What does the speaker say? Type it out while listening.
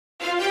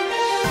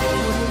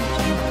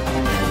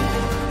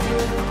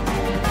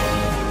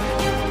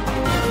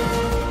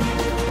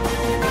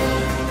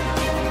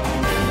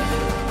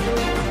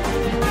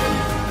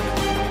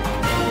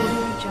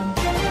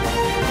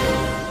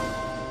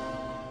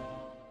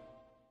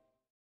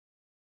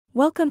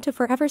Welcome to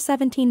Forever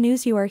 17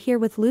 News. You are here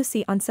with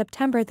Lucy on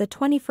September the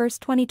 21st,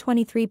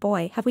 2023.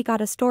 Boy, have we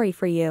got a story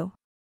for you.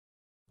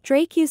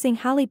 Drake using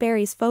Halle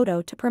Berry's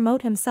photo to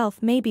promote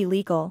himself may be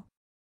legal.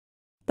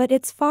 But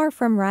it's far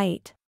from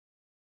right.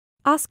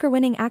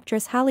 Oscar-winning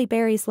actress Halle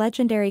Berry's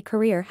legendary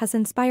career has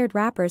inspired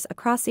rappers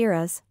across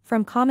eras,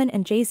 from Common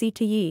and Jay-Z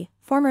to Ye,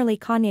 formerly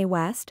Kanye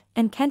West,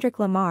 and Kendrick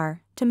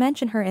Lamar, to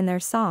mention her in their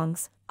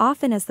songs,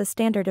 often as the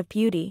standard of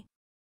beauty.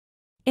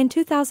 In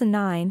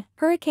 2009,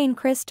 Hurricane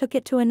Chris took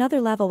it to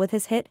another level with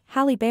his hit,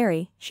 Halle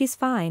Berry, She's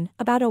Fine,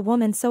 about a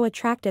woman so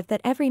attractive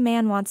that every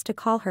man wants to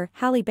call her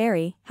Halle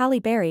Berry, Halle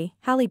Berry,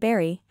 Halle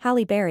Berry,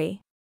 Halle Berry.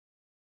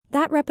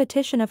 That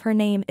repetition of her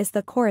name is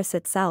the chorus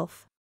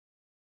itself.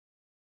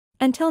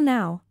 Until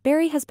now,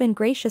 Berry has been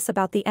gracious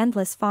about the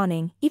endless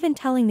fawning, even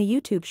telling the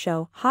YouTube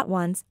show, Hot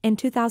Ones, in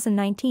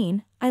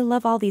 2019, "I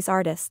love all these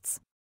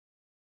artists.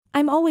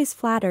 I'm always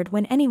flattered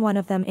when any one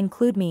of them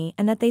include me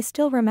and that they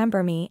still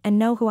remember me and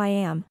know who I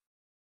am."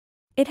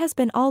 It has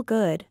been all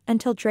good,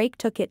 until Drake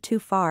took it too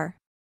far.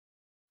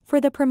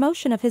 For the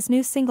promotion of his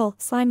new single,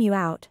 Slime You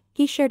Out,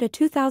 he shared a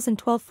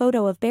 2012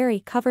 photo of Berry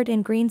covered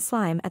in green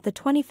slime at the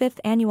 25th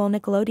annual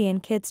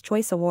Nickelodeon Kids'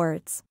 Choice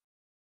Awards.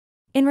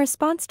 In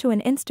response to an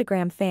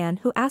Instagram fan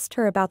who asked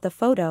her about the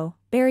photo,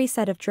 Berry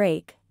said of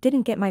Drake,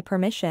 "Didn't get my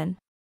permission.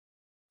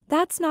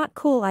 That's not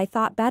cool. I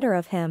thought better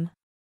of him."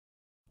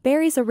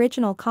 Berry's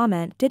original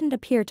comment didn't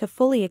appear to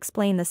fully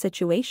explain the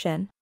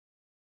situation.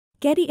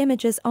 Getty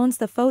Images owns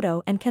the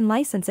photo and can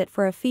license it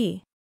for a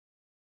fee.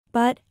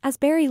 But, as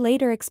Berry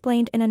later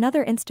explained in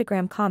another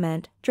Instagram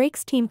comment,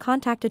 Drake's team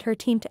contacted her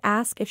team to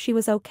ask if she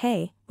was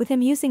okay with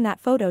him using that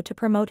photo to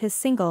promote his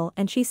single,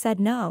 and she said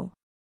no.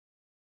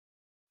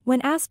 When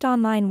asked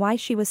online why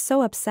she was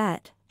so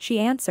upset, she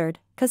answered,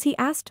 "'Cause he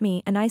asked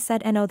me and I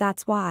said no,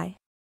 that's why.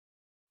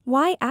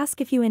 Why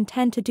ask if you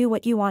intend to do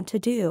what you want to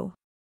do?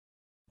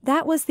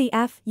 That was the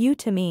F***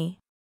 to me.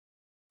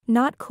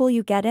 Not cool,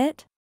 you get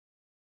it?"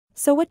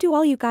 So what do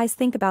all you guys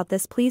think about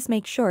this? Please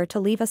make sure to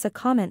leave us a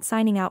comment.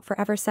 Signing out,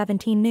 Forever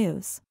 17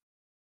 News.